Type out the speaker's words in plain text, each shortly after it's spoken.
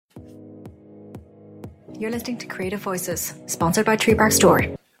You're listening to Creative Voices, sponsored by Tree Bark Store.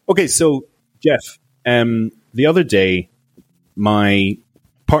 Okay, so Jeff, the other day, my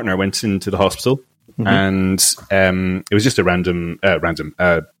partner went into the hospital, and it was just a random,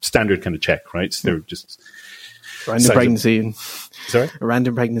 standard kind of check, right? So they were just random pregnancy. Sorry, a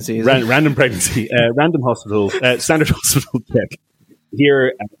random pregnancy. Random pregnancy. Random hospital. Standard hospital check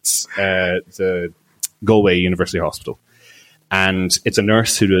here at the Galway University Hospital. And it's a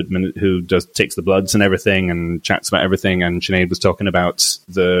nurse who takes the bloods and everything and chats about everything. And Sinead was talking about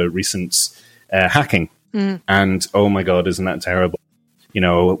the recent hacking. And, oh my God, isn't that terrible? You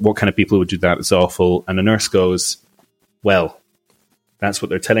know, what kind of people would do that? It's awful. And the nurse goes, well, that's what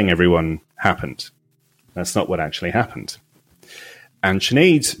they're telling everyone happened. That's not what actually happened. And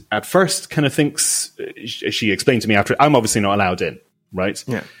Sinead at first kind of thinks, she explained to me after, I'm obviously not allowed in, right?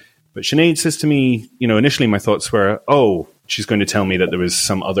 Yeah. But Sinead says to me, you know, initially my thoughts were, oh, she's going to tell me that there was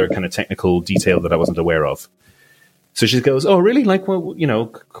some other kind of technical detail that I wasn't aware of. So she goes, oh, really? Like, well, you know,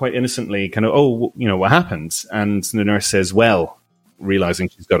 quite innocently, kind of, oh, you know, what happened? And the nurse says, well, realizing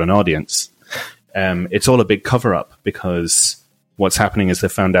she's got an audience, it's all a big cover-up because what's happening is they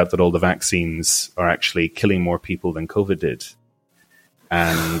found out that all the vaccines are actually killing more people than COVID did.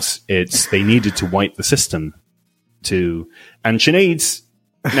 And they needed to wipe the system and Sinead's,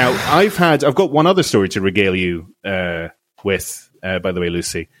 now I've got one other story to regale you with, by the way,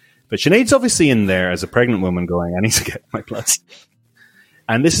 Lucy. But Sinead's obviously in there as a pregnant woman going, I need to get my bloods.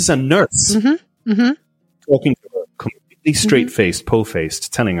 And this is a nurse talking to her completely straight-faced,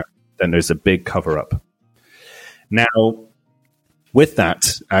 po-faced, telling her that there's a big cover-up. Now, with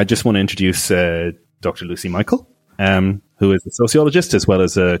that, I just want to introduce Dr. Lucy Michael, who is a sociologist as well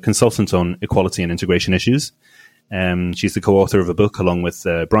as a consultant on equality and integration issues. She's the co-author of a book along with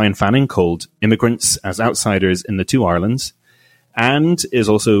Brian Fanning called Immigrants as Outsiders in the Two Irelands, and is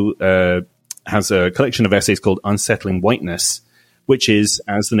also has a collection of essays called Unsettling Whiteness, which is,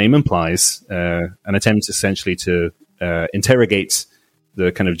 as the name implies, an attempt essentially to interrogate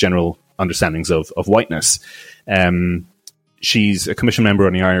the kind of general understandings of whiteness. She's a commission member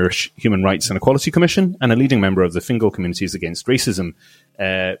on the Irish Human Rights and Equality Commission and a leading member of the Fingal Communities Against Racism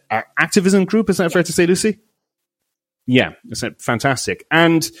activism group. Is that fair to say, Lucy? Yeah, it's fantastic.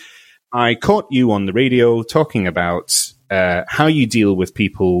 And I caught you on the radio talking about how you deal with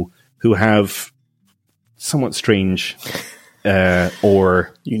people who have somewhat strange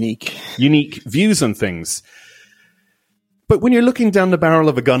or unique views on things. But when you're looking down the barrel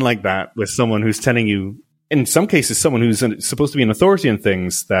of a gun like that with someone who's telling you, in some cases, someone who's supposed to be an authority on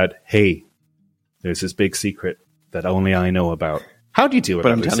things, that, hey, there's this big secret that only I know about. How do you deal with that?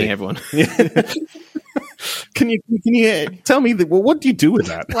 But I'm telling everyone. Can you tell me, what do you do with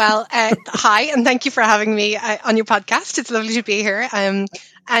that? Well, hi, and thank you for having me on your podcast. It's lovely to be here.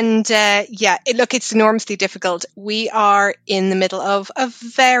 It's enormously difficult. We are in the middle of a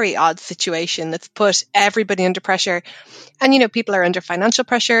very odd situation that's put everybody under pressure. And, you know, people are under financial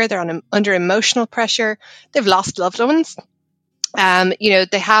pressure. They're under emotional pressure. They've lost loved ones. They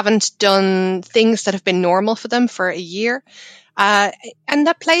haven't done things that have been normal for them for a year. And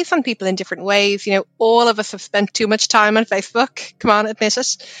that plays on people in different ways. You know, all of us have spent too much time on Facebook. Come on, admit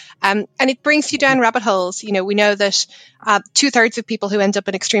it. And it brings you down rabbit holes. You know, we know that 2/3 of people who end up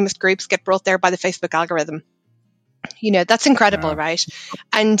in extremist groups get brought there by the Facebook algorithm. You know, that's incredible, right?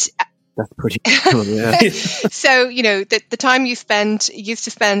 And that's pretty cool, yeah. So, you know, the time you used to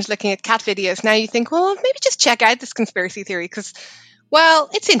spend looking at cat videos, now you think, well, maybe just check out this conspiracy theory because, well,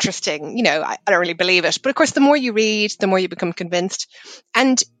 it's interesting. You know, I don't really believe it. But of course, the more you read, the more you become convinced.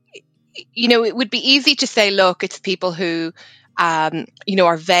 And, you know, it would be easy to say, look, it's people who,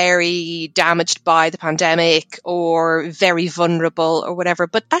 are very damaged by the pandemic or very vulnerable or whatever.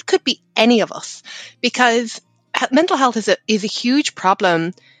 But that could be any of us because mental health is a huge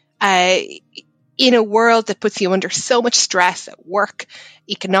problem in a world that puts you under so much stress at work,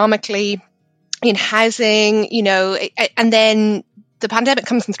 economically, in housing, you know, and then the pandemic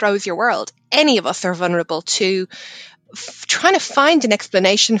comes and throws your world. Any of us are vulnerable to trying to find an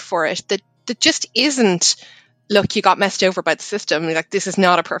explanation for it that just isn't, look, you got messed over by the system. Like, this is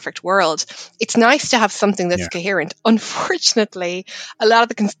not a perfect world. It's nice to have something that's coherent. Unfortunately, a lot of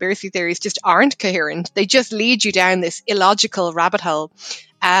the conspiracy theories just aren't coherent. They just lead you down this illogical rabbit hole.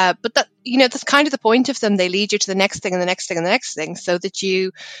 But that, you know, that's kind of the point of them. They lead you to the next thing and the next thing and the next thing so that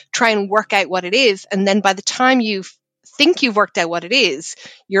you try and work out what it is. And then by the time you think you've worked out what it is,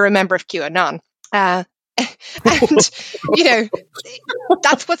 you're a member of QAnon. And, you know,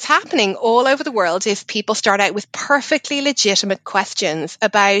 that's what's happening all over the world is people start out with perfectly legitimate questions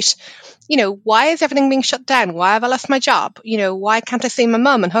about, you know, why is everything being shut down? Why have I lost my job? You know, why can't I see my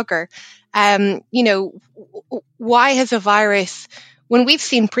mum and hug her? Why has a virus, when we've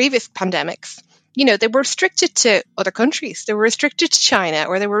seen previous pandemics, they were restricted to other countries, they were restricted to China,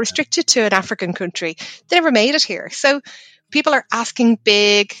 or they were restricted to an African country. They never made it here. So people are asking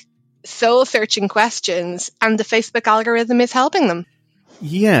big, soul-searching questions, and the Facebook algorithm is helping them.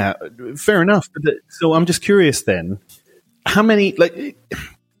 Yeah, fair enough. So I'm just curious then, how many,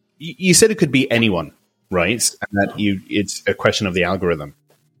 you said it could be anyone, right? And that it's a question of the algorithm.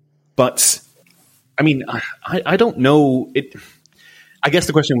 But, I mean, I don't know. I guess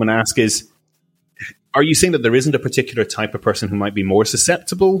the question I'm going to ask is, are you saying that there isn't a particular type of person who might be more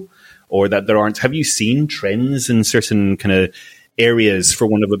susceptible, or that there aren't? Have you seen trends in certain kind of areas, for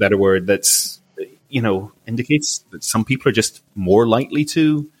want of a better word, that's, indicates that some people are just more likely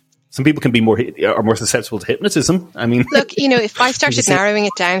to? Some people can be are more susceptible to hypnotism. I mean, look, if I started narrowing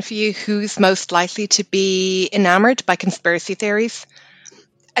it down for you, who's most likely to be enamored by conspiracy theories?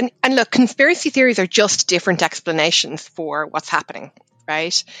 And look, conspiracy theories are just different explanations for what's happening,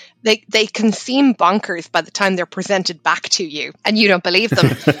 right? They can seem bonkers by the time they're presented back to you and you don't believe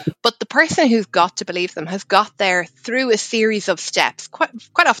them. But the person who's got to believe them has got there through a series of steps,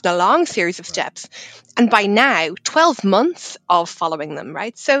 quite often a long series of steps. And by now, 12 months of following them,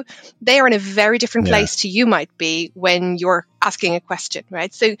 right? So they are in a very different place to you might be when you're asking a question,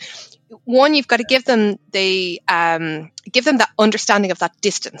 right? So one, you've got to give them that understanding of that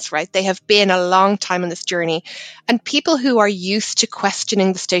distance, right? They have been a long time on this journey, and people who are used to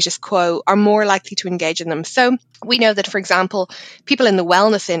questioning the status quo are more likely to engage in them. So we know that, for example, people in the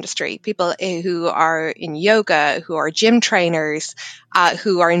wellness industry, people who are in yoga, who are gym trainers,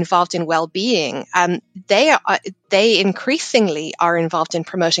 who are involved in well-being, they increasingly are involved in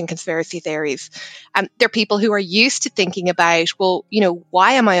promoting conspiracy theories. They're people who are used to thinking about, well,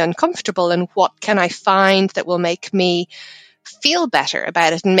 why am I uncomfortable, and what can I find that will make me feel better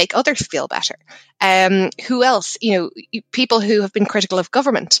about it and make others feel better. Who else? People who have been critical of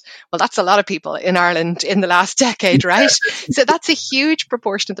government. Well, that's a lot of people in Ireland in the last decade, right? So that's a huge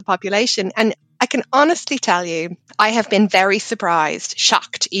proportion of the population. And I can honestly tell you, I have been very surprised,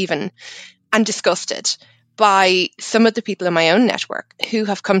 shocked even, and disgusted by some of the people in my own network who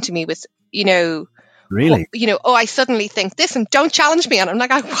have come to me with, really? I suddenly think this, and don't challenge me on it. I'm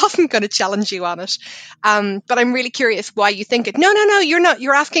like, I wasn't going to challenge you on it. But I'm really curious why you think it. No, you're not.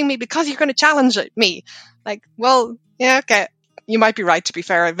 You're asking me because you're going to challenge me. Like, well, yeah, okay. You might be right, to be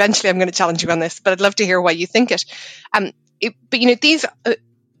fair. Eventually I'm going to challenge you on this, but I'd love to hear why you think it. These,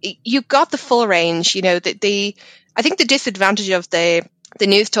 you got the full range, I think the disadvantage of the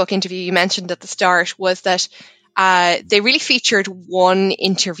News Talk interview you mentioned at the start was that they really featured one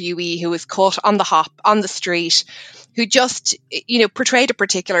interviewee who was caught on the hop, on the street, who just, portrayed a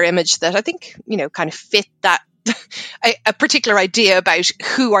particular image that I think, kind of fit that, a particular idea about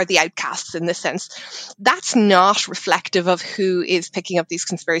who are the outcasts in this sense. That's not reflective of who is picking up these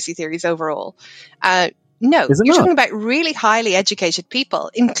conspiracy theories overall. No, you're talking about really highly educated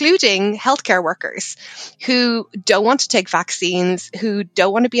people, including healthcare workers who don't want to take vaccines, who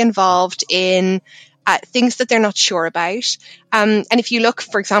don't want to be involved in things that they're not sure about. And if you look,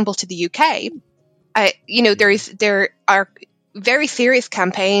 for example, to the UK, there are very serious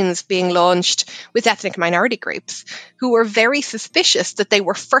campaigns being launched with ethnic minority groups who were very suspicious that they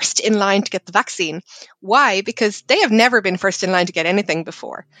were first in line to get the vaccine. Why? Because they have never been first in line to get anything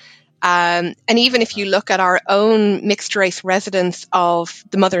before. And even if you look at our own mixed race residents of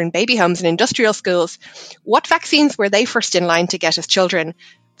the mother and baby homes and industrial schools, what vaccines were they first in line to get as children?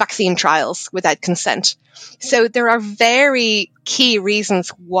 Vaccine trials without consent. So there are very key reasons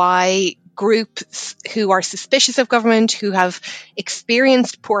why groups who are suspicious of government, who have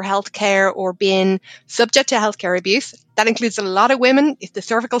experienced poor healthcare or been subject to healthcare abuse, that includes a lot of women. If the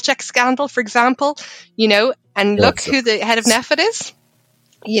cervical check scandal, for example, and look who the head of NPHET is.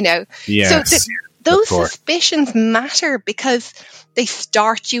 Yes, so those suspicions matter because they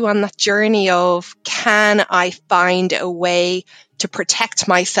start you on that journey of, can I find a way to protect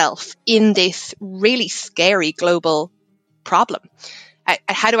myself in this really scary global problem?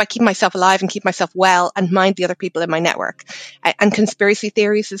 How do I keep myself alive and keep myself well and mind the other people in my network? And conspiracy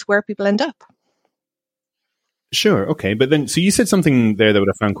theories is where people end up. Sure. Okay. But then, so you said something there that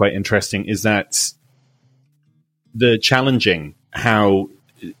I found quite interesting, is that the challenging how,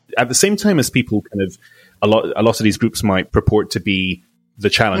 at the same time as people kind of, a lot of these groups might purport to be the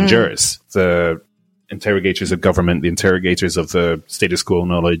challengers, the interrogators of government, the interrogators of the status quo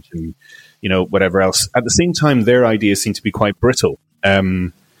knowledge, and whatever else. At the same time, their ideas seem to be quite brittle,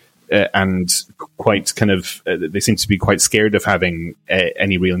 and quite kind of. They seem to be quite scared of having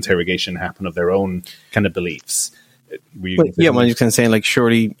any real interrogation happen of their own kind of beliefs. Were you Well, gonna say yeah, something? well, I was kind of saying, like,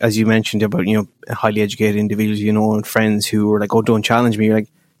 surely, as you mentioned about, highly educated individuals, and friends who are like, oh, don't challenge me. You're like,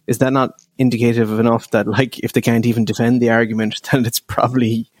 is that not indicative enough that, like, if they can't even defend the argument, then it's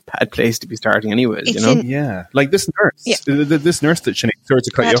probably a bad place to be starting anyways, It's you know? Yeah, like this nurse, Yeah. this nurse that Sinead, sorry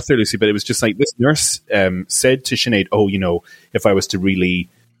to cut you off there, Lucy, but it was just like this nurse said to Sinead, oh, if I was to really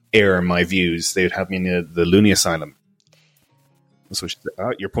air my views, they would have me in the loony asylum. So she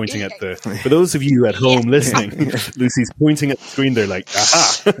said, you're pointing at for those of you at home listening, Lucy's pointing at the screen there like,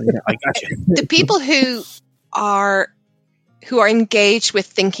 aha, I got you. The people who are engaged with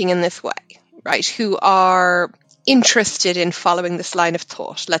thinking in this way, right, who are interested in following this line of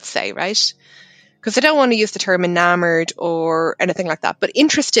thought, let's say, right? Because I don't want to use the term enamored or anything like that, but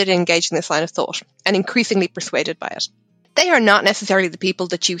interested in engaging this line of thought and increasingly persuaded by it. They are not necessarily the people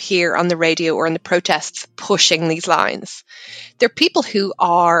that you hear on the radio or in the protests pushing these lines. They're people who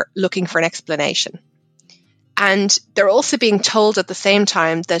are looking for an explanation. And they're also being told at the same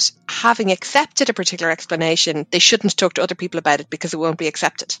time that having accepted a particular explanation, they shouldn't talk to other people about it because it won't be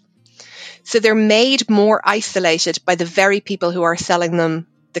accepted. So they're made more isolated by the very people who are selling them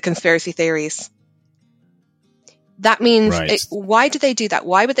the conspiracy theories. That means, Right. Why do they do that?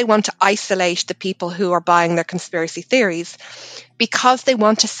 Why would they want to isolate the people who are buying their conspiracy theories? Because they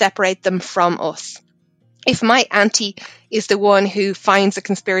want to separate them from us. If my auntie is the one who finds a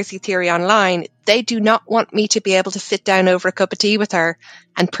conspiracy theory online, they do not want me to be able to sit down over a cup of tea with her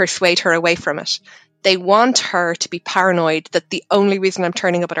and persuade her away from it. They want her to be paranoid that the only reason I'm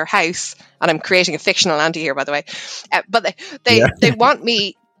turning up at her house, and I'm creating a fictional auntie here, by the way, but they want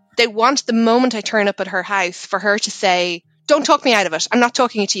me. They want the moment I turn up at her house for her to say, don't talk me out of it. I'm not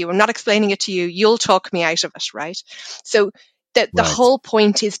talking it to you. I'm not explaining it to you. You'll talk me out of it, right? So the whole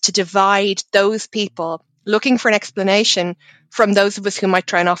point is to divide those people looking for an explanation from those of us who might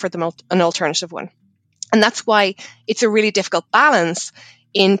try and offer them an alternative one. And that's why it's a really difficult balance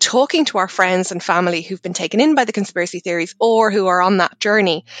in talking to our friends and family who've been taken in by the conspiracy theories or who are on that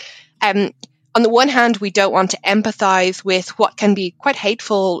journey. On the one hand, we don't want to empathize with what can be quite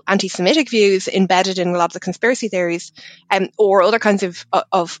hateful anti-Semitic views embedded in a lot of the conspiracy theories, or other kinds of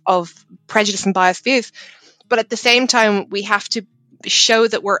prejudice and biased views. But at the same time, we have to show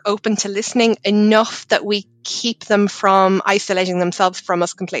that we're open to listening enough that we keep them from isolating themselves from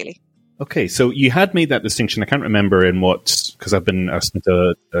us completely. Okay, so you had made that distinction. I can't remember in what, because I've spent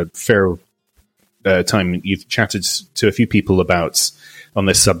a fair time. You've chatted to a few people about on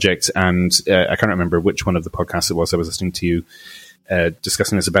this subject, and I can't remember which one of the podcasts it was I was listening to you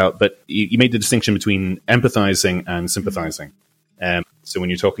discussing this about, but you made the distinction between empathizing and sympathizing. So when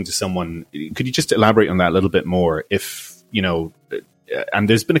you're talking to someone, could you just elaborate on that a little bit more? If, and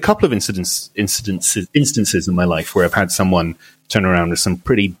there's been a couple of instances in my life where I've had someone turn around with some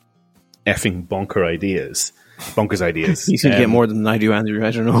pretty effing bonkers ideas. You can get more than I do, Andrew.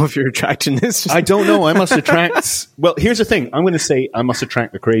 I don't know if you're attracting this. I don't know. I must attract... Well, here's the thing. I'm going to say I must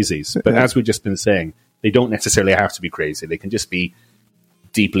attract the crazies. But as we've just been saying, they don't necessarily have to be crazy. They can just be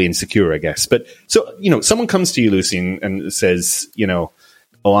deeply insecure, I guess. But so, someone comes to you, Lucy, and says,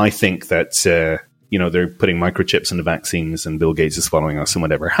 I think that, they're putting microchips in the vaccines and Bill Gates is following us and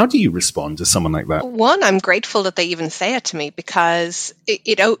whatever. How do you respond to someone like that? One, I'm grateful that they even say it to me because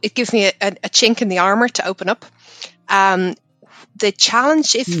it gives me a chink in the armor to open up. The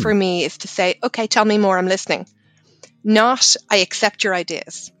challenge is for me is to say, okay, tell me more, I'm listening. Not, I accept your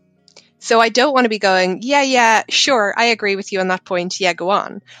ideas. So I don't want to be going, yeah, sure, I agree with you on that point. Yeah, go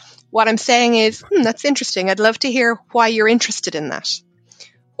on. What I'm saying is, that's interesting. I'd love to hear why you're interested in that.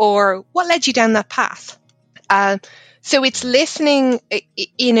 Or what led you down that path? So it's listening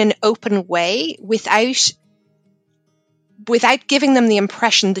in an open way without giving them the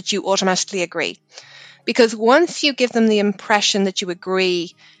impression that you automatically agree. Because once you give them the impression that you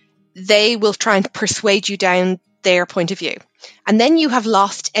agree, they will try and persuade you down their point of view. And then you have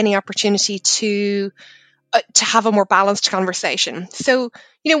lost any opportunity to have a more balanced conversation. So,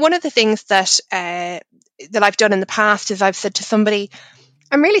 one of the things that I've done in the past is I've said to somebody,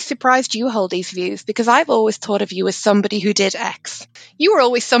 I'm really surprised you hold these views because I've always thought of you as somebody who did X. You were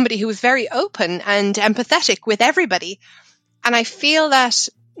always somebody who was very open and empathetic with everybody. And I feel that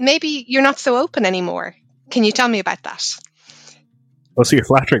maybe you're not so open anymore. Can you tell me about that? Oh, so you're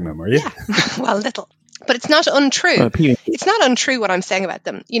flattering them, are you? Yeah, well, a little. But it's not untrue. It's not untrue what I'm saying about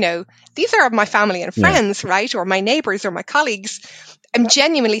them. These are my family and friends, right? Or my neighbors or my colleagues. I'm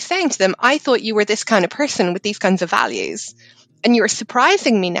genuinely saying to them, I thought you were this kind of person with these kinds of values. And you're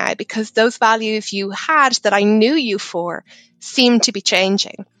surprising me now because those values you had that I knew you for seem to be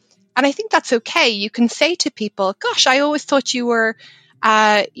changing. And I think that's okay. You can say to people, gosh, I always thought you were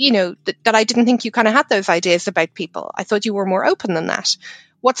that I didn't think you kind of had those ideas about people. I thought you were more open than that.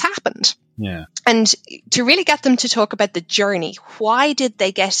 What's happened? Yeah. And to really get them to talk about the journey, why did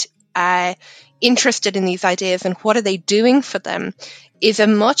they get interested in these ideas and what are they doing for them, is a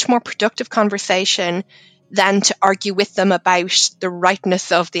much more productive conversation than to argue with them about the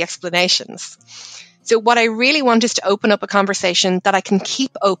rightness of the explanations. So what I really want is to open up a conversation that I can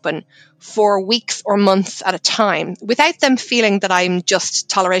keep open for weeks or months at a time without them feeling that I'm just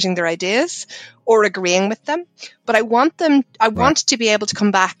tolerating their ideas or agreeing with them. But I want to be able to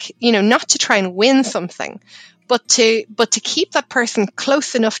come back, not to try and win something, but to keep that person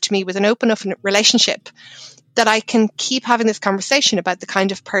close enough to me with an open enough relationship that I can keep having this conversation about the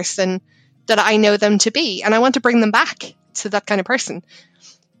kind of person that I know them to be. And I want to bring them back to that kind of person.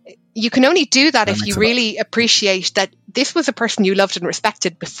 You can only do that if you really appreciate that this was a person you loved and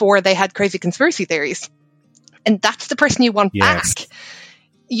respected before they had crazy conspiracy theories. And that's the person you want back.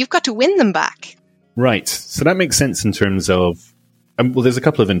 You've got to win them back. Right. So that makes sense in terms of, there's a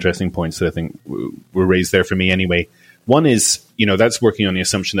couple of interesting points that I think were raised there for me anyway. One is, that's working on the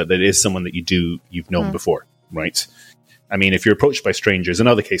assumption that it is someone that you've known before, right? I mean, if you're approached by strangers,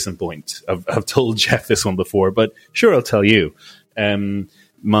 another case in point, I've told Jeff this one before, but sure, I'll tell you.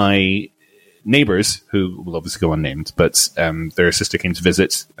 My neighbours, who will obviously go unnamed, but their sister came to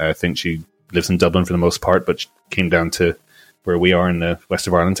visit. I think she lives in Dublin for the most part, but she came down to where we are in the west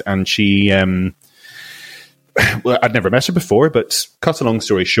of Ireland. And she, well, I'd never met her before, but cut a long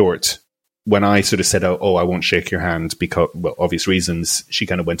story short, when I sort of said, oh, I won't shake your hand because, well, obvious reasons, she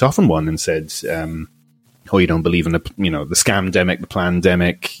kind of went off on one and said, oh, you don't believe in the scam-demic, the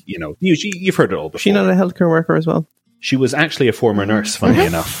plan-demic, you've heard it all before. Is she not a healthcare worker as well? She was actually a former nurse, funnily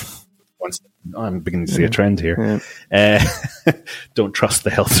enough. I'm beginning to see a trend here. Yeah. Don't trust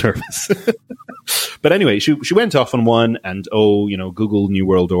the health service. But anyway, she went off on one and, Google New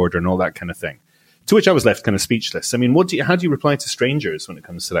World Order and all that kind of thing. To which I was left kind of speechless. I mean, how do you reply to strangers when it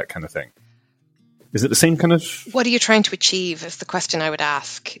comes to that kind of thing? Is it the same kind of... What are you trying to achieve is the question I would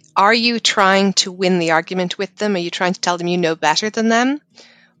ask. Are you trying to win the argument with them? Are you trying to tell them you know better than them?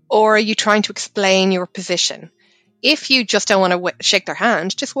 Or are you trying to explain your position? If you just don't want to shake their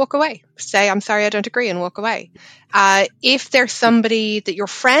hand, just walk away. Say, I'm sorry, I don't agree, and walk away. If there's somebody that your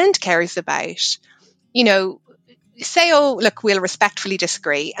friend cares about, say, oh, look, we'll respectfully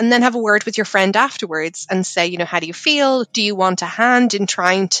disagree, and then have a word with your friend afterwards and say, how do you feel? Do you want a hand in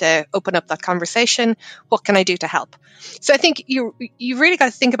trying to open up that conversation? What can I do to help? So I think you really got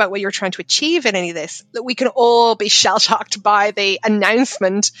to think about what you're trying to achieve in any of this. That we can all be shell-shocked by the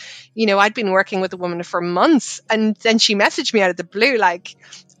announcement. I'd been working with a woman for months, and then she messaged me out of the blue, like,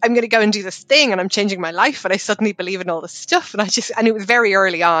 I'm going to go and do this thing, and I'm changing my life, and I suddenly believe in all this stuff. And it was very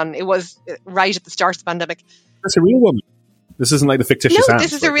early on. It was right at the start of the pandemic. That's a real woman. This isn't like the fictitious No,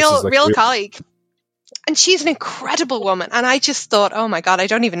 this is a real colleague. And she's an incredible woman. And I just thought, oh my God, I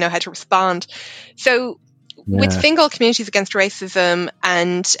don't even know how to respond. So with Fingal Communities Against Racism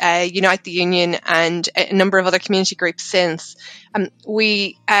and Unite the Union and a number of other community groups since,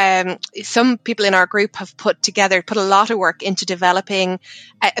 some people in our group have put a lot of work into developing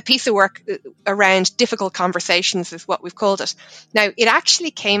a piece of work around difficult conversations, is what we've called it. Now, it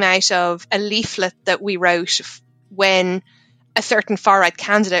actually came out of a leaflet that we wrote when a certain far-right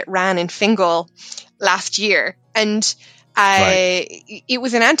candidate ran in Fingal last year. And it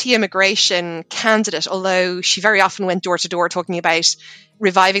was an anti-immigration candidate, although she very often went door to door talking about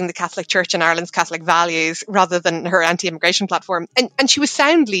reviving the Catholic Church and Ireland's Catholic values rather than her anti-immigration platform. And she was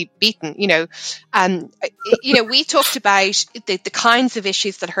soundly beaten, we talked about the kinds of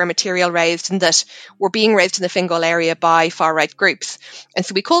issues that her material raised and that were being raised in the Fingal area by far-right groups. And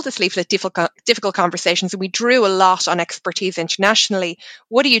so we called this leaflet Difficult Conversations, and we drew a lot on expertise internationally.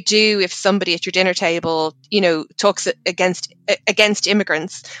 What do you do if somebody at your dinner table, talks against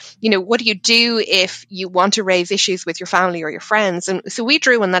immigrants? What do you do if you want to raise issues with your family or your friends? And so we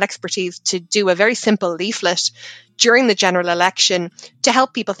drew on that expertise to do a very simple leaflet during the general election to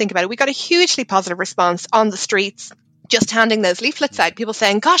help people think about it. We got a hugely positive response on the streets, just handing those leaflets out, people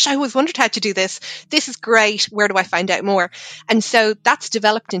saying, gosh, I always wondered how to do this. This is great. Where do I find out more? And so that's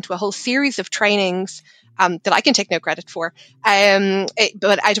developed into a whole series of trainings that I can take no credit for,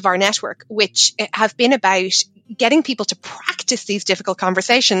 but out of our network, which have been about getting people to practice these difficult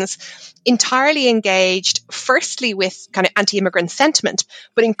conversations, entirely engaged, firstly with kind of anti-immigrant sentiment,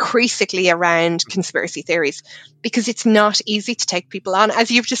 but increasingly around conspiracy theories, because it's not easy to take people on. As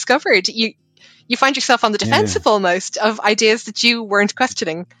you've discovered, you find yourself on the defensive almost of ideas that you weren't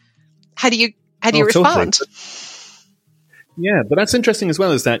questioning. How do you respond? Totally. Yeah, but that's interesting as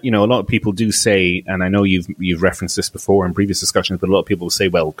well, is that, a lot of people do say, and I know you've referenced this before in previous discussions, but a lot of people say,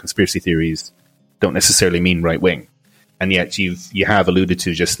 well, conspiracy theories don't necessarily mean right wing. And yet you have alluded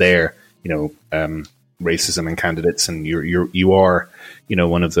to just there, racism and candidates, and you are,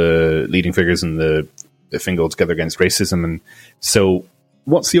 one of the leading figures in the Fingal Together Against Racism. And so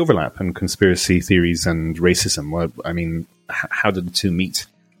what's the overlap in conspiracy theories and racism? How did the two meet?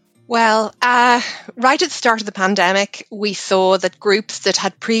 Well, right at the start of the pandemic, we saw that groups that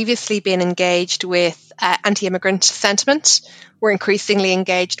had previously been engaged with anti-immigrant sentiment were increasingly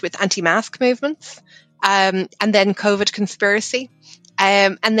engaged with anti-mask movements, and then COVID conspiracy,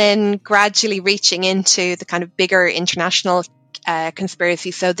 and then gradually reaching into the kind of bigger international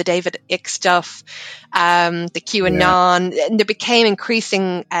conspiracy. So the David Icke stuff, the QAnon, and there became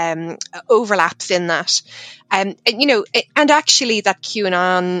increasing overlaps in that. And actually that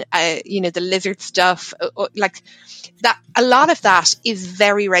QAnon, the lizard stuff, like that, a lot of that is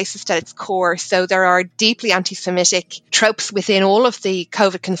very racist at its core. So there are deeply anti-Semitic tropes within all of the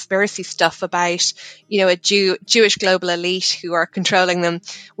COVID conspiracy stuff about, a Jewish global elite who are controlling them.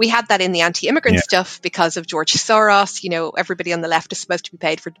 We had that in the anti-immigrant stuff because of George Soros. Everybody on the left is supposed to be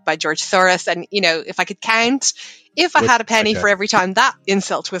paid for by George Soros. And, if I could count, if I had a penny for every time that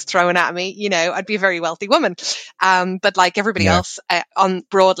insult was thrown at me, I'd be a very wealthy woman. But like everybody else on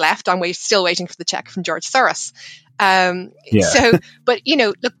broad left, I'm still waiting for the check from George Soros. But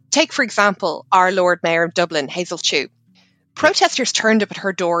look, take for example, our Lord Mayor of Dublin, Hazel Chu. Protesters turned up at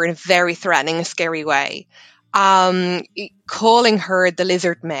her door in a very threatening and scary way, calling her the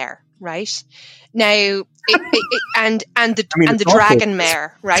lizard mayor, right? Now, and the dragon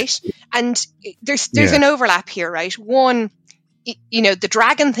mayor, right? And there's an overlap here, right? One, the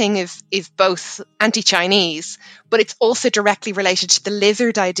dragon thing is both anti-Chinese, but it's also directly related to the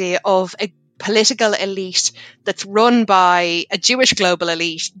lizard idea of a political elite that's run by a Jewish global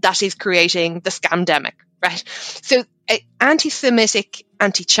elite that is creating the scamdemic, right? So anti-Semitic,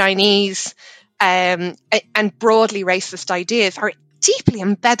 anti-Chinese, and broadly racist ideas are deeply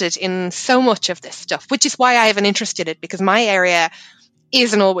embedded in so much of this stuff, which is why I have an interest in it, because my area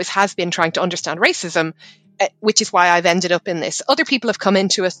is and always has been trying to understand racism, which is why I've ended up in this. Other people have come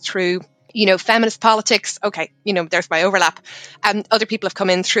into us through, feminist politics. Okay, there's my overlap. Other people have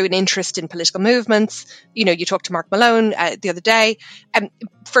come in through an interest in political movements. You talked to Mark Malone the other day.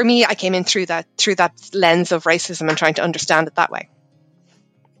 For me, I came in through that lens of racism and trying to understand it that way.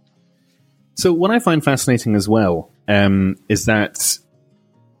 So what I find fascinating as well is that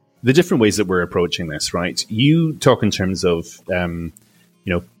the different ways that we're approaching this, right? You talk in terms of,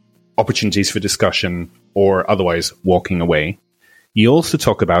 opportunities for discussion or otherwise walking away. You also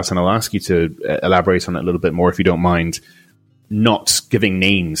talk about, and I'll ask you to elaborate on it a little bit more if you don't mind, not giving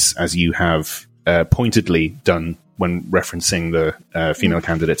names as you have pointedly done when referencing the female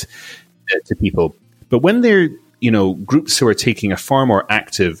candidate to people. But when they're, groups who are taking a far more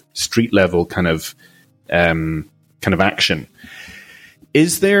active street level kind of action,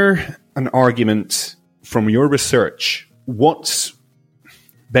 is there an argument from your research, what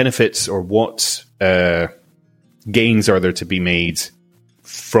benefits or what gains are there to be made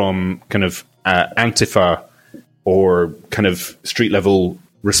from kind of Antifa or kind of street level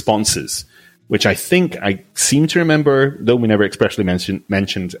responses, which I think I seem to remember, though we never expressly mentioned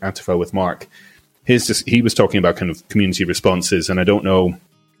Antifa with Mark, he was talking about kind of community responses, and I don't know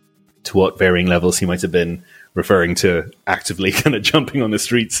to what varying levels he might have been referring to actively kind of jumping on the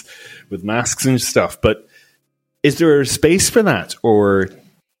streets with masks and stuff. But is there a space for that, or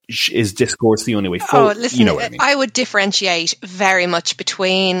is discourse the only way forward? Listen, you know what I mean. I would differentiate very much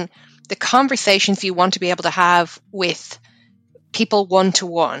between the conversations you want to be able to have with people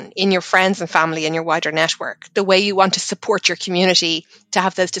one-to-one in your friends and family and your wider network, the way you want to support your community to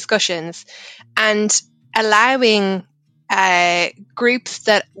have those discussions, and allowing groups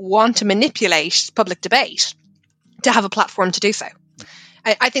that want to manipulate public debate to have a platform to do so.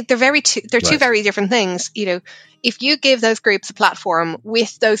 I think they're two very different things. If you give those groups a platform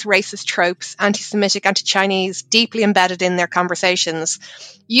with those racist tropes, anti-Semitic, anti-Chinese, deeply embedded in their conversations,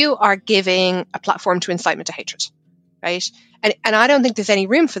 you are giving a platform to incitement to hatred, right? And I don't think there's any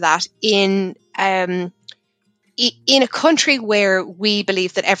room for that in a country where we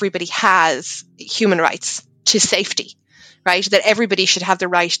believe that everybody has human rights to safety, right? That everybody should have the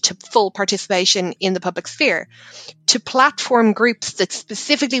right to full participation in the public sphere. To platform groups that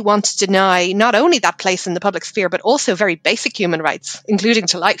specifically want to deny not only that place in the public sphere, but also very basic human rights, including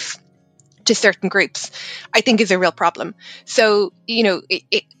to life, to certain groups, I think is a real problem. So,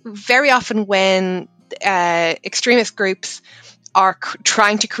 very often when extremist groups are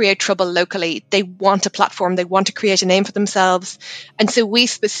trying to create trouble locally. They want a platform. They want to create a name for themselves. And so we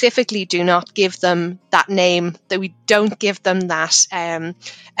specifically do not give them that name, that we don't give them that,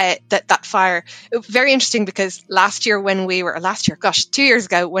 that fire. Very interesting, because 2 years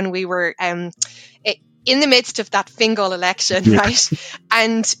ago, when we were in the midst of that Fingal election, right?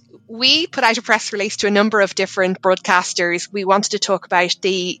 And we put out a press release to a number of different broadcasters. We wanted to talk about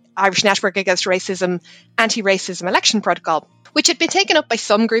the Irish Network Against Racism anti-racism election protocol, which had been taken up by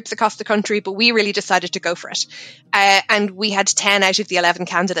some groups across the country, but we really decided to go for it. And we had 10 out of the 11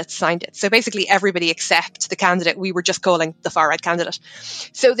 candidates signed it. So basically everybody except the candidate we were just calling the far-right candidate.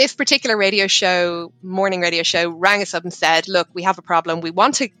 So this particular morning radio show, rang us up and said, look, we have a problem. We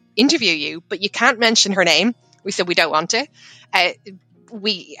want to interview you, but you can't mention her name. We said we don't want to.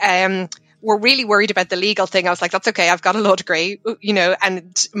 We were really worried about the legal thing. I was like, that's okay, I've got a law degree,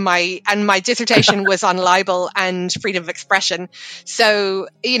 and my dissertation was on libel and freedom of expression. So,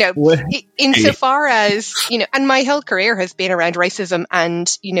 insofar as, and my whole career has been around racism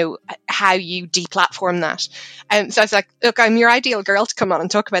and, how you deplatform that. So I was like, look, I'm your ideal girl to come on and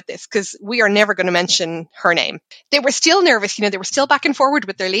talk about this, because we are never going to mention her name. They were still nervous, they were still back and forward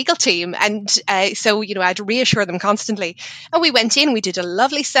with their legal team. And so, I had to reassure them constantly. And we went in, we did a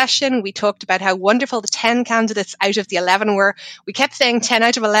lovely session. We talked about how wonderful the 10 candidates out of the 11 were. We kept saying 10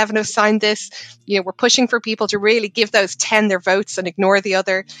 out of 11 have signed this. We're pushing for people to really give those 10 their votes and ignore the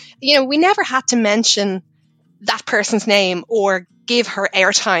other. We never had to mention that person's name or give her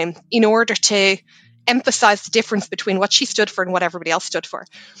airtime in order to emphasize the difference between what she stood for and what everybody else stood for.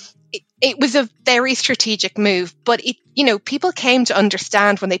 It was a very strategic move, but people came to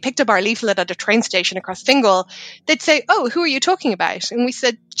understand when they picked up our leaflet at a train station across Fingal. They'd say, "Oh, who are you talking about?" And we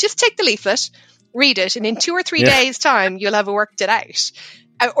said, "Just take the leaflet, read it, and in 2 or 3 days' time, you'll have worked it out."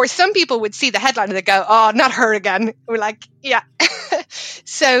 Or some people would see the headline and they go, "Oh, not her again." We're like, "Yeah."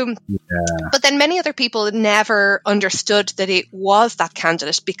 But then many other people never understood that it was that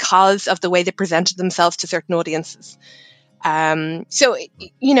candidate because of the way they presented themselves to certain audiences. So,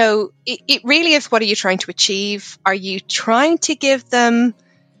 it really is, what are you trying to achieve? Are you trying to give them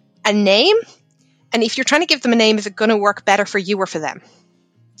a name? And if you're trying to give them a name, is it going to work better for you or for them?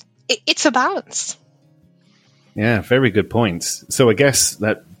 It's a balance. Yeah, very good points. So I guess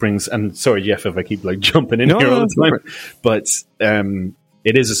that brings, and sorry, Jeff, if I keep jumping in here all the time, but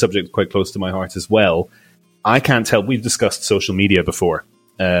it is a subject quite close to my heart as well. I can't tell. We've discussed social media before.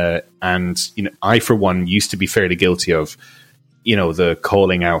 And I, for one, used to be fairly guilty of, the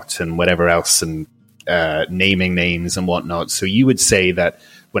calling out and whatever else and naming names and whatnot. So you would say that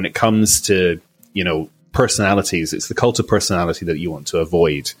when it comes to, personalities, it's the cult of personality that you want to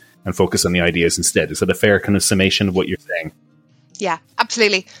avoid and focus on the ideas instead. Is that a fair kind of summation of what you're saying? Yeah,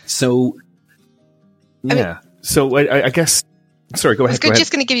 absolutely. So, yeah. I guess, sorry, go ahead.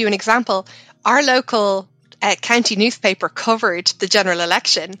 Just going to give you an example. Our local county newspaper covered the general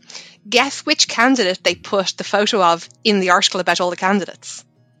election. Guess which candidate they put the photo of in the article about all the candidates?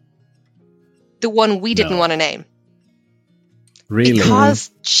 The one we didn't want to name. Really? Because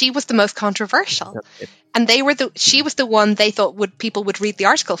she was the most controversial. And she was the one they thought people would read the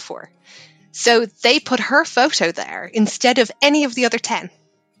article for. So they put her photo there instead of any of the other 10.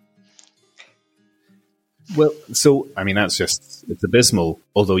 Well, so, it's abysmal,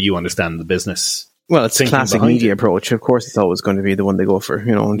 although you understand the business. Well, it's a classic media approach. Of course, it's always going to be the one they go for,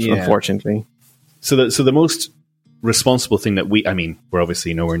 unfortunately. So the most responsible thing that we're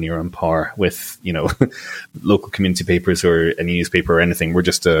obviously nowhere near on par with, local community papers or any newspaper or anything. We're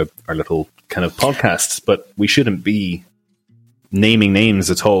just our little kind of podcasts, but we shouldn't be naming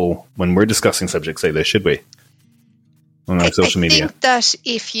names at all when we're discussing subjects like this, should we? On our social media. I think that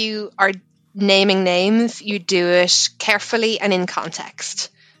if you are naming names, you do it carefully and in context.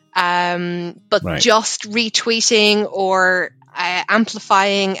 But right. Just retweeting or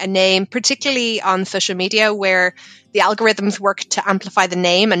amplifying a name, particularly on social media where the algorithms work to amplify the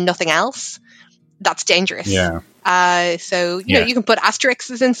name and nothing else, that's dangerous. Yeah. You can put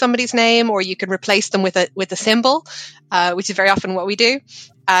asterisks in somebody's name, or you can replace them with a symbol, which is very often what we do.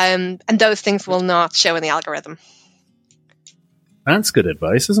 And those things will not show in the algorithm. That's good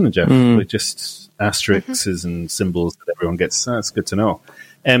advice, isn't it, Jeff? Like just asterisks and symbols that everyone gets. That's good to know.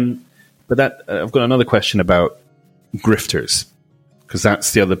 But I've got another question about grifters, because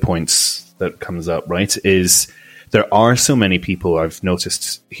that's the other points that comes up, right? Is there are so many people I've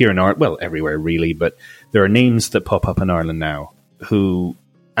noticed here in Ireland, well, everywhere really, but there are names that pop up in Ireland now who,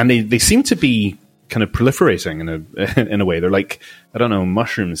 and they seem to be kind of proliferating in a way. They're like, I don't know,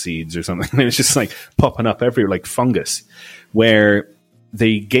 mushroom seeds or something. It's just like popping up everywhere, like fungus, where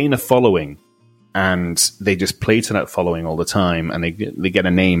they gain a following and they just play to that following all the time, and they get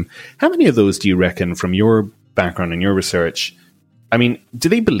a name. How many of those do you reckon, from your background and your research, I mean, do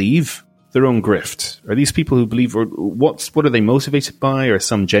they believe their own grift? Are these people who believe, or what are they motivated by? Are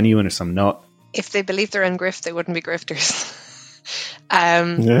some genuine or some not? If they believe their own grift, they wouldn't be grifters.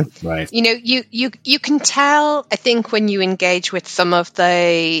 Right. You know, you can tell, I think, when you engage with some of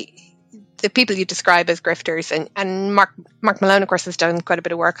the people you describe as grifters, and Mark Malone, of course, has done quite a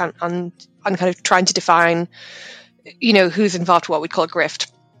bit of work on kind of trying to define, you know, who's involved, what we call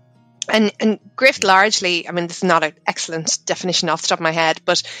grift. And grift largely, I mean, this is not an excellent definition off the top of my head,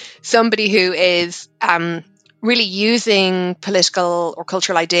 but somebody who is really using political or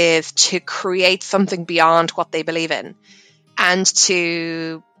cultural ideas to create something beyond what they believe in, and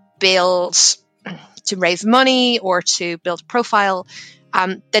to raise money or to build a profile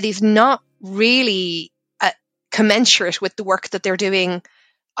that is not really commensurate with the work that they're doing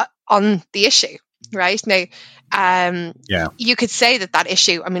on the issue. Right now, you could say that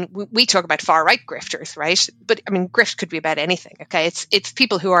issue. I mean, we talk about far right grifters, right? But I mean, grift could be about anything. Okay, it's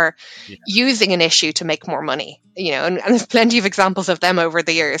people who are using an issue to make more money. You know, and there's plenty of examples of them over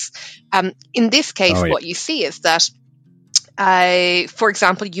the years. In this case, what you see is that, for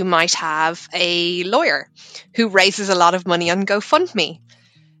example, you might have a lawyer who raises a lot of money on GoFundMe,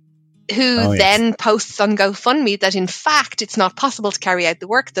 who then posts on GoFundMe that in fact it's not possible to carry out the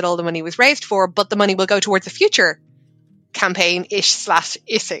work that all the money was raised for, but the money will go towards a future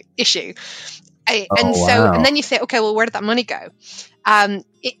campaign-issue. And then you say, okay, well, where did that money go?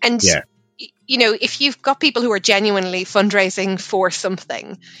 You know, if you've got people who are genuinely fundraising for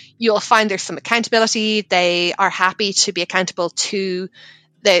something, you'll find there's some accountability. They are happy to be accountable to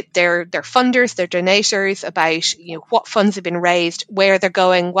their funders, their donators, about, you know, what funds have been raised, where they're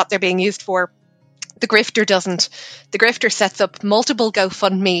going, what they're being used for. The grifter doesn't. The grifter sets up multiple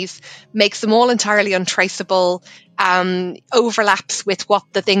GoFundMes, makes them all entirely untraceable, overlaps with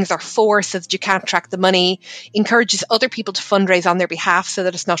what the things are for so that you can't track the money, encourages other people to fundraise on their behalf so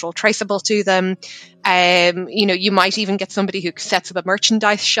that it's not all traceable to them. You know, you might even get somebody who sets up a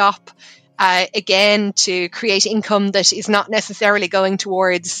merchandise shop, again, to create income that is not necessarily going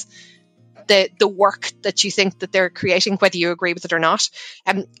towards the work that you think that they're creating, whether you agree with it or not.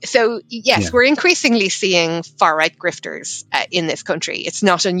 We're increasingly seeing far-right grifters in this country. It's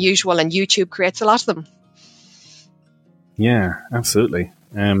not unusual, and YouTube creates a lot of them. Yeah, absolutely.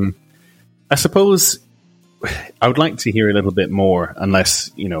 I suppose I would like to hear a little bit more,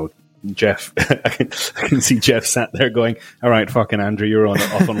 unless, you know, Jeff, I can see Jeff sat there going, all right, fucking Andrew, you're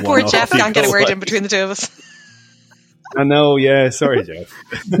off on one. Poor Jeff can't get a word in between the two of us. I know, yeah. Sorry, Jeff.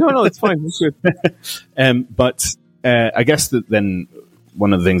 No, it's fine. It's good. But I guess that then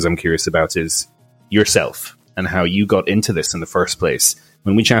one of the things I'm curious about is yourself and how you got into this in the first place.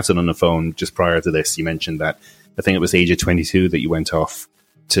 When we chatted on the phone just prior to this, you mentioned that I think it was age of 22 that you went off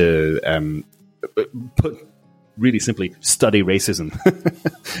to really simply study racism.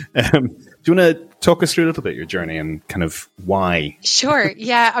 Do you want to talk us through a little bit your journey and kind of why? Sure.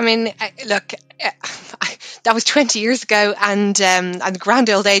 Yeah. I mean, look, that was 20 years ago, and at the grand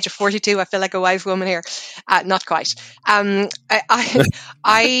old age of 42, I feel like a wise woman here. Not quite. I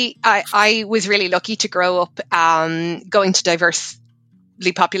was really lucky to grow up going to diversely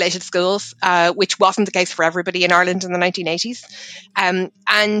populated schools, which wasn't the case for everybody in Ireland in the 1980s.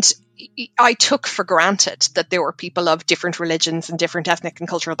 And I took for granted that there were people of different religions and different ethnic and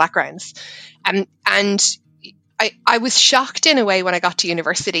cultural backgrounds. And I was shocked in a way when I got to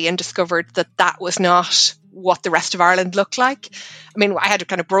university and discovered that that was not what the rest of Ireland looked like. I mean, I had a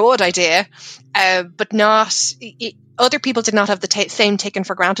kind of broad idea, but other people did not have the same taken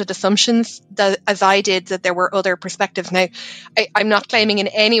for granted assumptions as I did, that there were other perspectives. Now, I'm not claiming in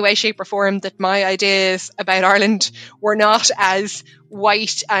any way, shape or form that my ideas about Ireland were not as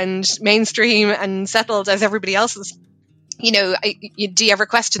white and mainstream and settled as everybody else's. You know, do you ever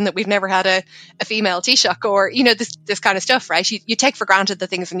question that we've never had a female Taoiseach, or, you know, this kind of stuff, right? You take for granted the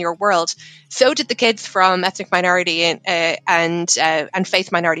things in your world. So did the kids from ethnic minority and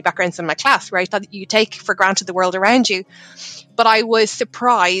faith minority backgrounds in my class, right? That you take for granted the world around you. But I was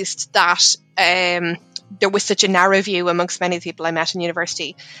surprised that there was such a narrow view amongst many of the people I met in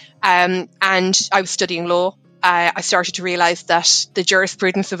university. And I was studying law. I started to realise that the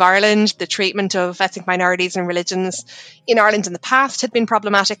jurisprudence of Ireland, the treatment of ethnic minorities and religions in Ireland in the past had been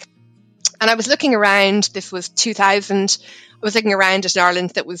problematic. And I was looking around, this was 2000, I was looking around at an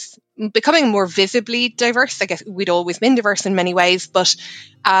Ireland that was becoming more visibly diverse. I guess we'd always been diverse in many ways, but,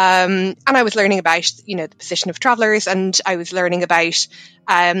 and I was learning about, you know, the position of travellers, and I was learning about,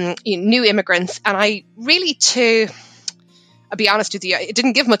 new immigrants. And I I'll be honest with you, it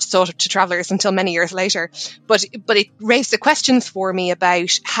didn't give much thought to travellers until many years later. But it raised the questions for me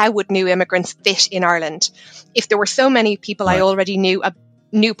about how would new immigrants fit in Ireland if there were so many people I already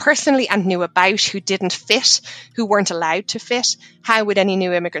knew personally and knew about who didn't fit, who weren't allowed to fit. How would any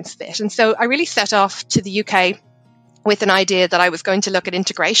new immigrants fit? And so I really set off to the UK with an idea that I was going to look at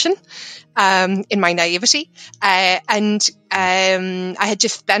integration in my naivety. And I had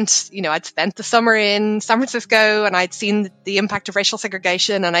just spent, I'd spent the summer in San Francisco, and I'd seen the impact of racial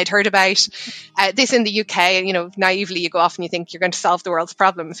segregation, and I'd heard about this in the UK. And, naively you go off and you think you're going to solve the world's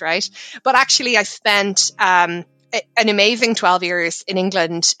problems, right? But actually I spent an amazing 12 years in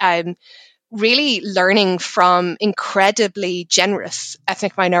England, really learning from incredibly generous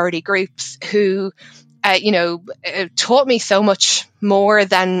ethnic minority groups who taught me so much more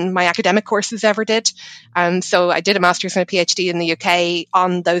than my academic courses ever did. So I did a master's and a PhD in the UK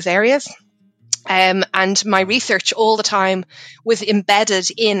on those areas. And my research all the time was embedded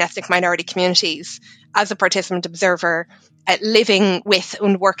in ethnic minority communities as a participant observer, living with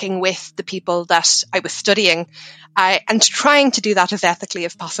and working with the people that I was studying, and trying to do that as ethically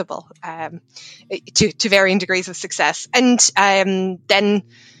as possible, to varying degrees of success. And then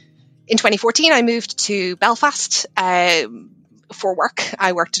in 2014, I moved to Belfast for work.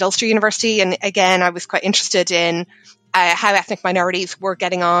 I worked at Ulster University, and again, I was quite interested in how ethnic minorities were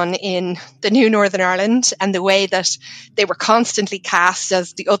getting on in the new Northern Ireland, and the way that they were constantly cast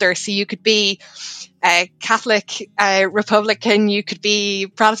as the other. So you could be Catholic, Republican, you could be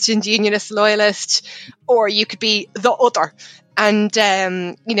Protestant, Unionist, Loyalist, or you could be the other. And,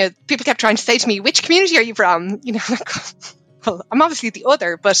 people kept trying to say to me, which community are you from? Well, I'm obviously the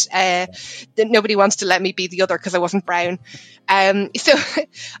other, but nobody wants to let me be the other because I wasn't brown.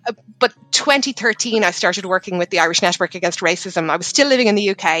 But 2013, I started working with the Irish Network Against Racism. I was still living in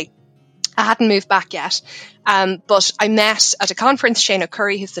the UK. I hadn't moved back yet. But I met at a conference Shane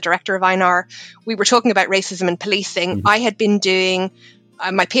O'Curry, who's the director of INAR. We were talking about racism and policing. Mm-hmm. I had been doing,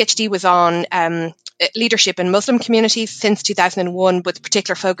 my PhD was on leadership in Muslim communities since 2001, with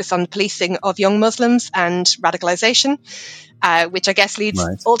particular focus on the policing of young Muslims and radicalisation, which I guess leads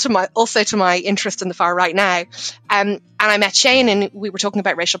also to my interest in the far right now. And I met Shane, and we were talking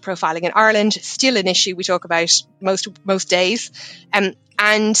about racial profiling in Ireland, still an issue we talk about most days. And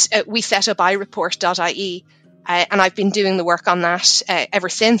we set up ireport.ie, and I've been doing the work on that ever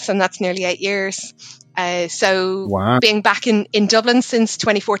since, and that's nearly 8 years. Being back in Dublin since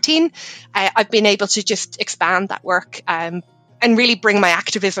 2014, I've been able to just expand that work and really bring my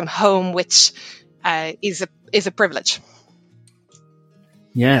activism home, which is a privilege.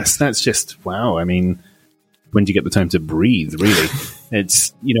 Yes, that's just wow. I mean, when do you get the time to breathe, really?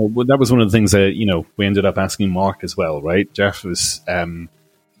 It's, that was one of the things that, we ended up asking Mark as well, right? Jeff was, when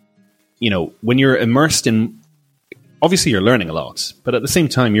you're immersed in, obviously you're learning a lot, but at the same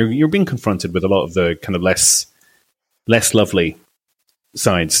time, you're being confronted with a lot of the kind of less lovely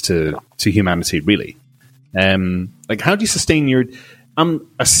sides to humanity, really. How do you sustain I'm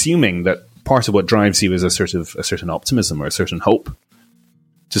assuming that part of what drives you is a certain optimism or a certain hope.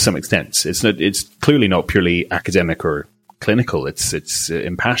 To some extent, it's clearly not purely academic or clinical. It's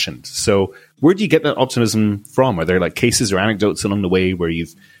impassioned. So, where do you get that optimism from? Are there cases or anecdotes along the way where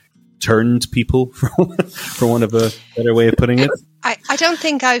you've turned people, for want of a better way of putting it? I don't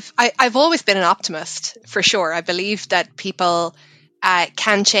think I've always been an optimist, for sure. I believe that people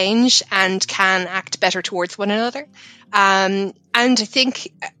can change and can act better towards one another. And I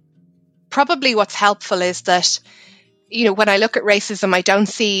think probably what's helpful is that, when I look at racism, I don't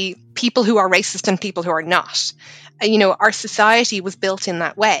see people who are racist and people who are not. Our society was built in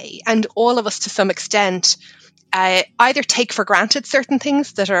that way, and all of us, to some extent, either take for granted certain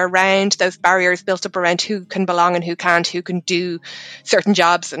things that are around those barriers built up around who can belong and who can't, who can do certain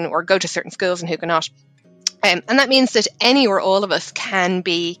jobs or go to certain schools and who cannot. And that means that any or all of us can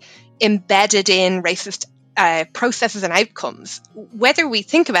be embedded in racist processes and outcomes, whether we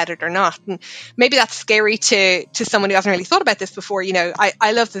think about it or not. And maybe that's scary to someone who hasn't really thought about this before.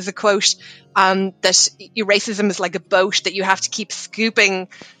 I love, there's a quote that racism is like a boat that you have to keep scooping.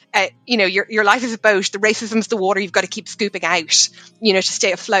 Your life is a boat. The racism is the water you've got to keep scooping out, to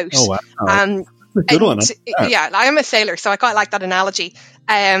stay afloat. Oh, wow. Good one. Yeah, I am a sailor, so I quite like that analogy.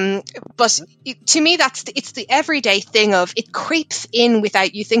 But to me, it's the everyday thing of it creeps in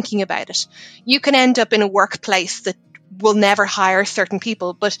without you thinking about it. You can end up in a workplace that will never hire certain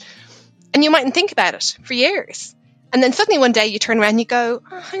people, and you mightn't think about it for years. And then suddenly one day you turn around and you go,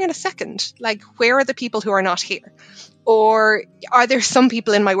 oh, hang on a second, where are the people who are not here? Or are there some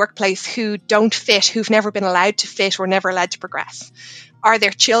people in my workplace who don't fit, who've never been allowed to fit or never allowed to progress? Are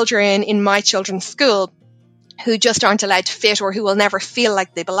there children in my children's school who just aren't allowed to fit, or who will never feel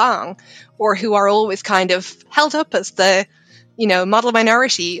like they belong, or who are always kind of held up as the, you know, model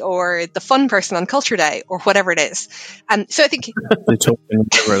minority or the fun person on Culture Day or whatever it is. So I think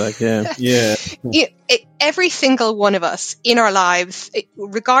every single one of us in our lives,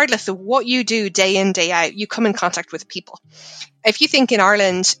 regardless of what you do day in, day out, you come in contact with people. If you think in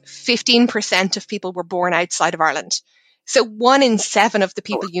Ireland, 15% of people were born outside of Ireland. So 1 in 7 of the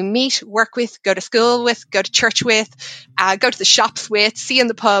people you meet, work with, go to school with, go to church with, go to the shops with, see in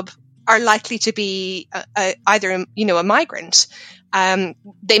the pub, are likely to be either, you know, a migrant.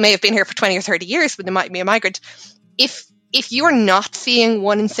 They may have been here for 20 or 30 years, but they might be a migrant. If you're not seeing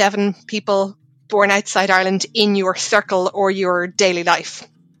 1 in 7 people born outside Ireland in your circle or your daily life,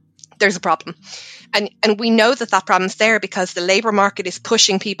 there's a problem. And we know that problem's there because the labour market is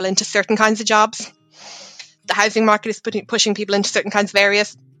pushing people into certain kinds of jobs. The housing market is pushing people into certain kinds of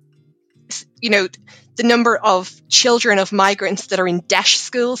areas. You know, the number of children of migrants that are in DESH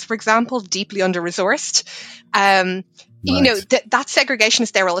schools, for example, deeply under-resourced. Right. You know, that segregation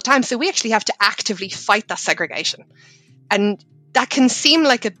is there all the time. So we actually have to actively fight that segregation. And that can seem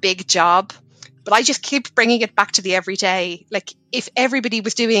like a big job, but I just keep bringing it back to the everyday. Like, if everybody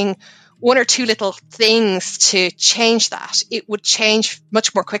was doing 1 or 2 little things to change that, it would change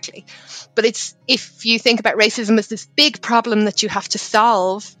much more quickly. But if you think about racism as this big problem that you have to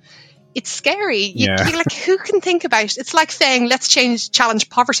solve, it's scary. You're like, who can think about it? It's like saying, let's challenge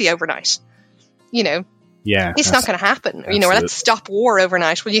poverty overnight. You know, it's not going to happen. Absolutely. You know, or let's stop war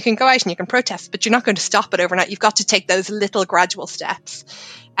overnight. Well, you can go out and you can protest, but you're not going to stop it overnight. You've got to take those little gradual steps.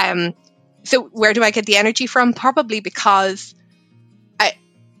 So where do I get the energy from? Probably because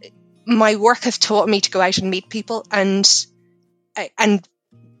my work has taught me to go out and meet people and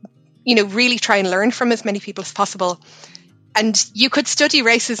you know, really try and learn from as many people as possible. And you could study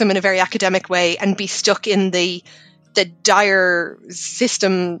racism in a very academic way and be stuck in the dire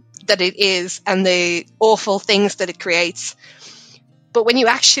system that it is and the awful things that it creates. But when you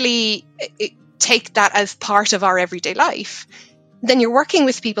actually take that as part of our everyday life, then you're working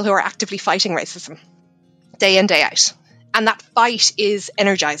with people who are actively fighting racism day in, day out. And that fight is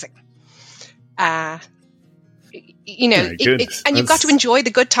energizing. You know, and you've got to enjoy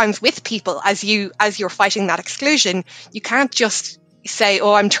the good times with people as you're fighting that exclusion. You can't just say,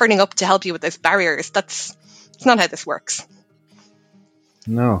 "Oh, I'm turning up to help you with those barriers." It's not how this works.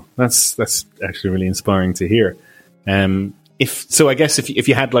 No, that's actually really inspiring to hear. I guess if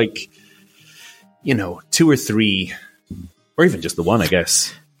you had, like, you know, 2 or 3, or even just the one, I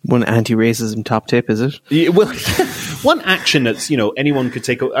guess. One anti-racism top tip, is it? Yeah, well, one action that's, you know, anyone could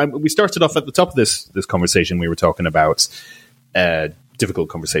take. We started off at the top of this conversation. We were talking about difficult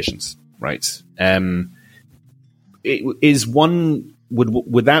conversations, right? Would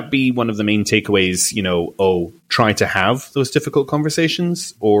that be one of the main takeaways? You know, try to have those difficult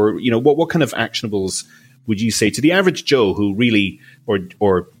conversations, or, you know, what kind of actionables would you say to the average Joe who really,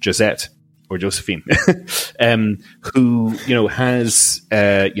 or Josette, or Josephine, who, you know, has,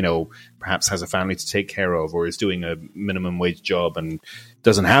 you know, perhaps has a family to take care of, or is doing a minimum wage job and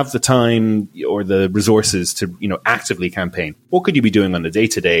doesn't have the time or the resources to, you know, actively campaign? What could you be doing on the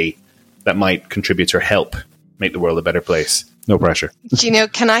day-to-day that might contribute or help make the world a better place? No pressure. Do you know,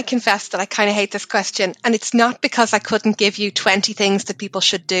 can I confess that I kind of hate this question? And it's not because I couldn't give you 20 things that people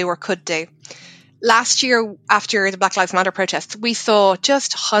should do or could do. Last year, after the Black Lives Matter protests, we saw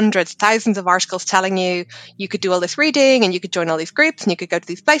just hundreds, thousands of articles telling you could do all this reading and you could join all these groups and you could go to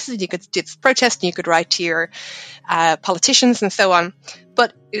these places and you could do this protest and you could write to your politicians and so on.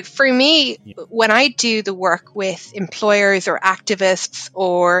 But for me, when I do the work with employers or activists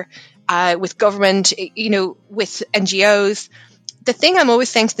or with government, you know, with NGOs, the thing I'm always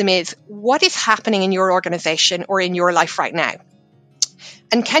saying to them is, what is happening in your organization or in your life right now?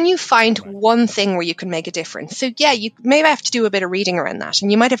 And can you find one thing where you can make a difference? So yeah, you may have to do a bit of reading around that, and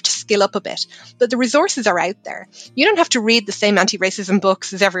you might have to skill up a bit, but the resources are out there. You don't have to read the same anti-racism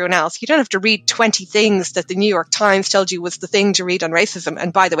books as everyone else. You don't have to read 20 things that the New York Times told you was the thing to read on racism.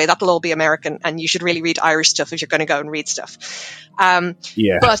 And by the way, that'll all be American, and you should really read Irish stuff if you're going to go and read stuff. But,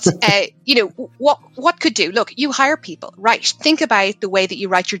 you know, what could do? Look, you hire people, right? Think about the way that you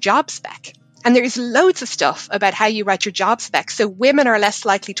write your job spec. And there's loads of stuff about how you write your job spec. So women are less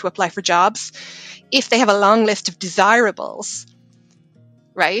likely to apply for jobs if they have a long list of desirables,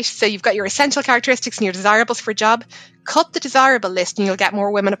 right? So you've got your essential characteristics and your desirables for a job. Cut the desirable list and you'll get more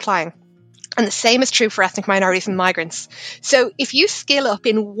women applying. And the same is true for ethnic minorities and migrants. So if you skill up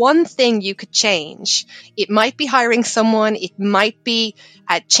in one thing you could change, it might be hiring someone, it might be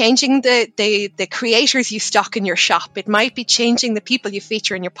changing the creators you stock in your shop, it might be changing the people you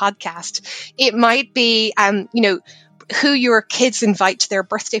feature in your podcast, it might be, who your kids invite to their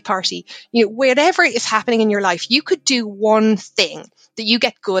birthday party. Whatever is happening in your life, you could do one thing that you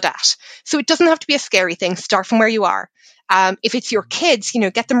get good at. So it doesn't have to be a scary thing. Start from where you are. If it's your kids,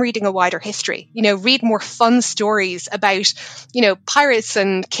 get them reading a wider history, read more fun stories about, pirates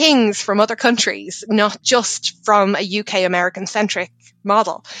and kings from other countries, not just from a UK American centric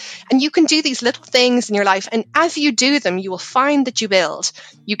model. And you can do these little things in your life. And as you do them, you will find that you build.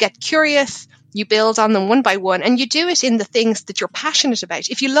 You get curious, you build on them one by one, and you do it in the things that you're passionate about.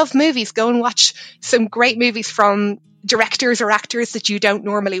 If you love movies, go and watch some great movies from directors or actors that you don't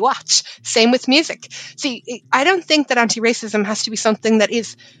normally watch. Same with music. See, I don't think that anti-racism has to be something that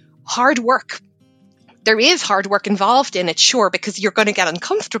is hard work. There is hard work involved in it, sure, because you're going to get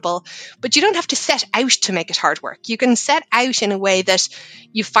uncomfortable, but you don't have to set out to make it hard work. You can set out in a way that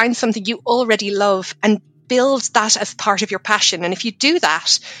you find something you already love and build that as part of your passion. And if you do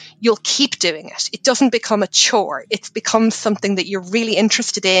that, you'll keep doing it. It doesn't become a chore. It becomes something that you're really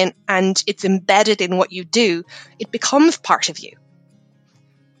interested in, and it's embedded in what you do. It becomes part of you.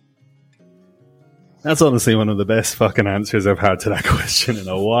 That's honestly one of the best fucking answers I've had to that question in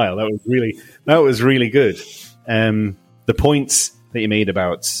a while. That was really good. The points that you made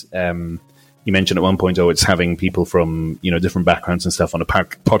about, you mentioned at one point, it's having people from, different backgrounds and stuff on a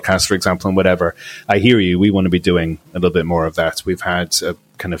podcast, for example, and whatever. I hear you. We want to be doing a little bit more of that. We've had a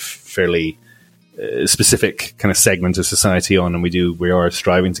kind of fairly specific kind of segment of society on, and we are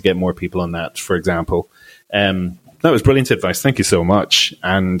striving to get more people on that, for example. That was brilliant advice. Thank you so much.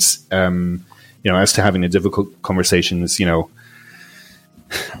 And, as to having the difficult conversations,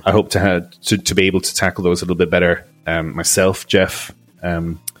 I hope to be able to tackle those a little bit better myself. Jeff,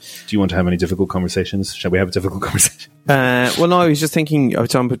 do you want to have any difficult conversations? Shall we have a difficult conversation? Well, no, I was just thinking,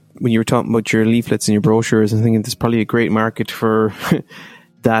 when you were talking about your leaflets and your brochures, I'm thinking there's probably a great market for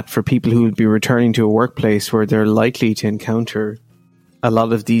that for people who would be returning to a workplace where they're likely to encounter a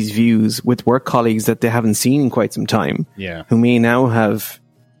lot of these views with work colleagues that they haven't seen in quite some time. Yeah. Who may now have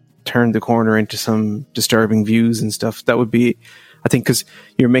turned the corner into some disturbing views and stuff. That would be, I think, because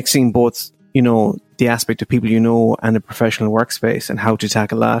you're mixing both, the aspect of people and a professional workspace and how to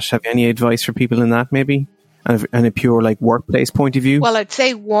tackle that. Have you any advice for people in that, maybe? And a pure workplace point of view? Well, I'd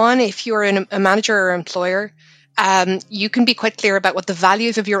say one, if you're a manager or employer, you can be quite clear about what the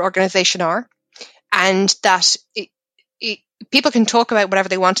values of your organization are, and that people can talk about whatever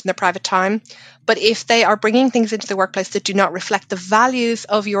they want in their private time, but if they are bringing things into the workplace that do not reflect the values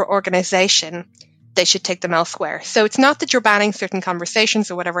of your organization, they should take them elsewhere. So it's not that you're banning certain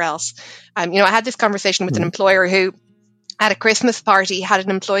conversations or whatever else. I had this conversation with an employer who, at a Christmas party, had an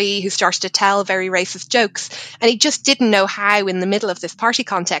employee who started to tell very racist jokes, and he just didn't know how, in the middle of this party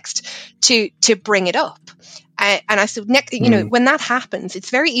context, to bring it up. And I said, when that happens, it's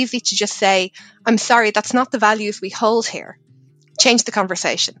very easy to just say, "I'm sorry, that's not the values we hold here." Change the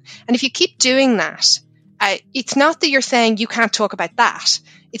conversation. And if you keep doing that, it's not that you're saying you can't talk about that.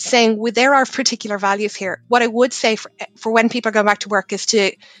 It's saying, well, there are particular values here. What I would say for when people are going back to work is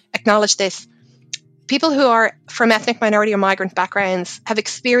to acknowledge this. People who are from ethnic minority or migrant backgrounds have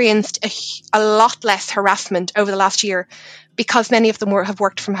experienced a lot less harassment over the last year because many of them have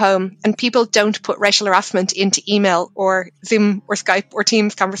worked from home, and people don't put racial harassment into email or Zoom or Skype or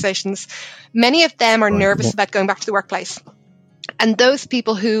Teams conversations. Many of them are nervous about going back to the workplace. And those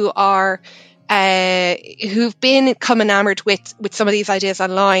people who are who've become enamored with some of these ideas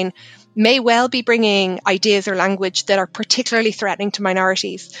online may well be bringing ideas or language that are particularly threatening to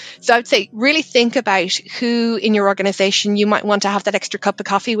minorities. So I would say really think about who in your organization you might want to have that extra cup of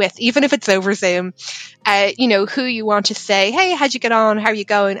coffee with, even if it's over Zoom. Who you want to say, "Hey, how'd you get on? How are you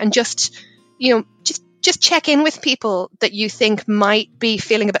going?" And just check in with people that you think might be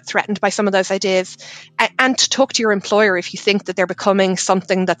feeling a bit threatened by some of those ideas, and to talk to your employer if you think that they're becoming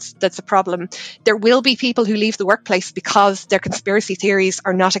something that's a problem. There will be people who leave the workplace because their conspiracy theories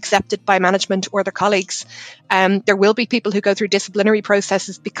are not accepted by management or their colleagues. There will be people who go through disciplinary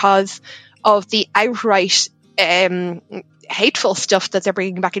processes because of the outright hateful stuff that they're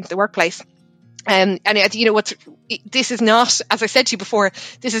bringing back into the workplace. This is not, as I said to you before,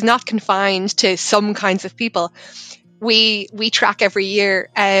 this is not confined to some kinds of people. We track every year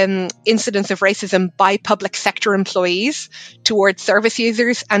incidents of racism by public sector employees towards service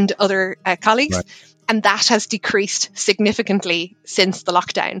users and other colleagues. Right. And that has decreased significantly since the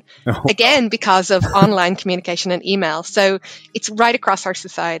lockdown, again, because of online communication and email. So it's right across our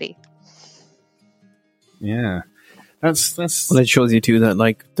society. Yeah. That's Well, it shows you too that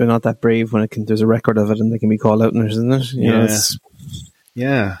like they're not that brave when there's a record of it and they can be called out in it, isn't it? You know,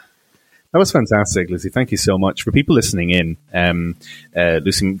 yeah. That was fantastic, Lucy. Thank you so much. For people listening in,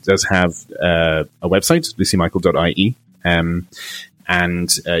 Lucy does have a website, lucymichael.ie, and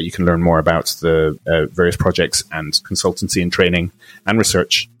you can learn more about the various projects and consultancy and training and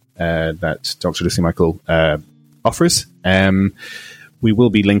research that Dr. Lucy Michael offers. We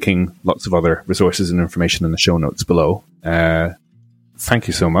will be linking lots of other resources and information in the show notes below. Thank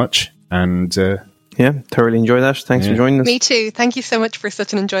you so much. And yeah, thoroughly enjoy that. Thanks for joining us. Me too. Thank you so much for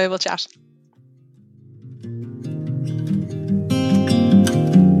such an enjoyable chat.